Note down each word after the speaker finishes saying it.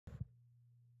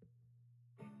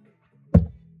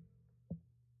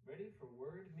Ready for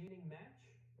word meaning match?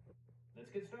 Let's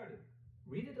get started.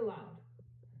 Read it aloud.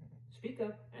 Speak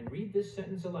up and read this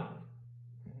sentence aloud.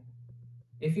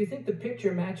 If you think the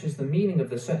picture matches the meaning of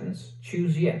the sentence,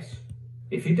 choose yes.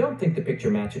 If you don't think the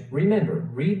picture matches, remember,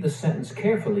 read the sentence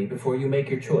carefully before you make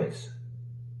your choice.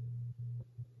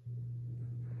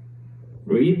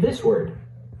 Read this word.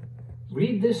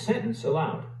 Read this sentence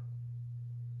aloud.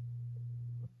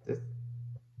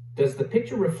 Does the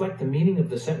picture reflect the meaning of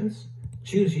the sentence?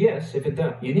 Choose yes if it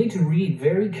does. You need to read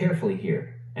very carefully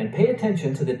here and pay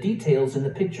attention to the details in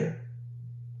the picture.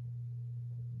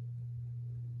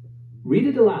 Read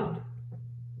it aloud.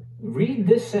 Read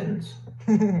this sentence.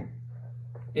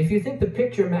 If you think the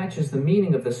picture matches the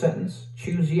meaning of the sentence,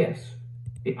 choose yes.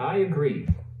 I agree.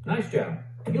 Nice job.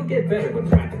 You'll get better with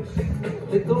practice.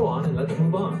 Click go on and let's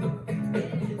move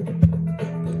on.